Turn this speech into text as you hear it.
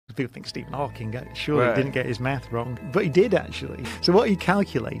People think Stephen Hawking surely didn't get his math wrong, but he did actually. So what he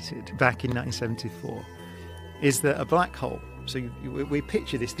calculated back in 1974 is that a black hole, so we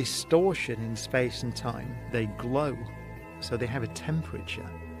picture this distortion in space and time. They glow, so they have a temperature.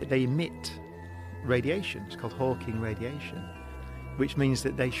 They emit radiation. It's called Hawking radiation, which means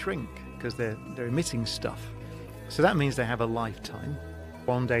that they shrink because they're emitting stuff. So that means they have a lifetime.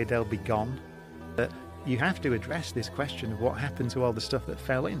 One day they'll be gone. But you have to address this question of what happened to all the stuff that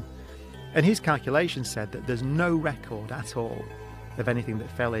fell in. And his calculation said that there's no record at all of anything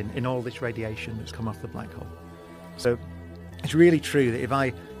that fell in all this radiation that's come off the black hole. So it's really true that if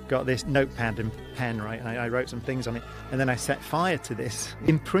I got this notepad and pen, right, and I wrote some things on it, and then I set fire to this,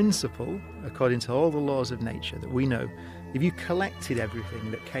 in principle, according to all the laws of nature that we know, if you collected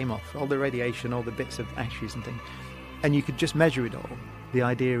everything that came off, all the radiation, all the bits of ashes and things, and you could just measure it all, the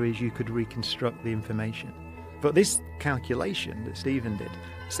idea is you could reconstruct the information. But this calculation that Stephen did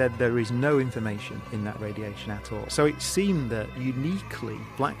said there is no information in that radiation at all. So it seemed that uniquely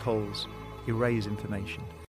black holes erase information.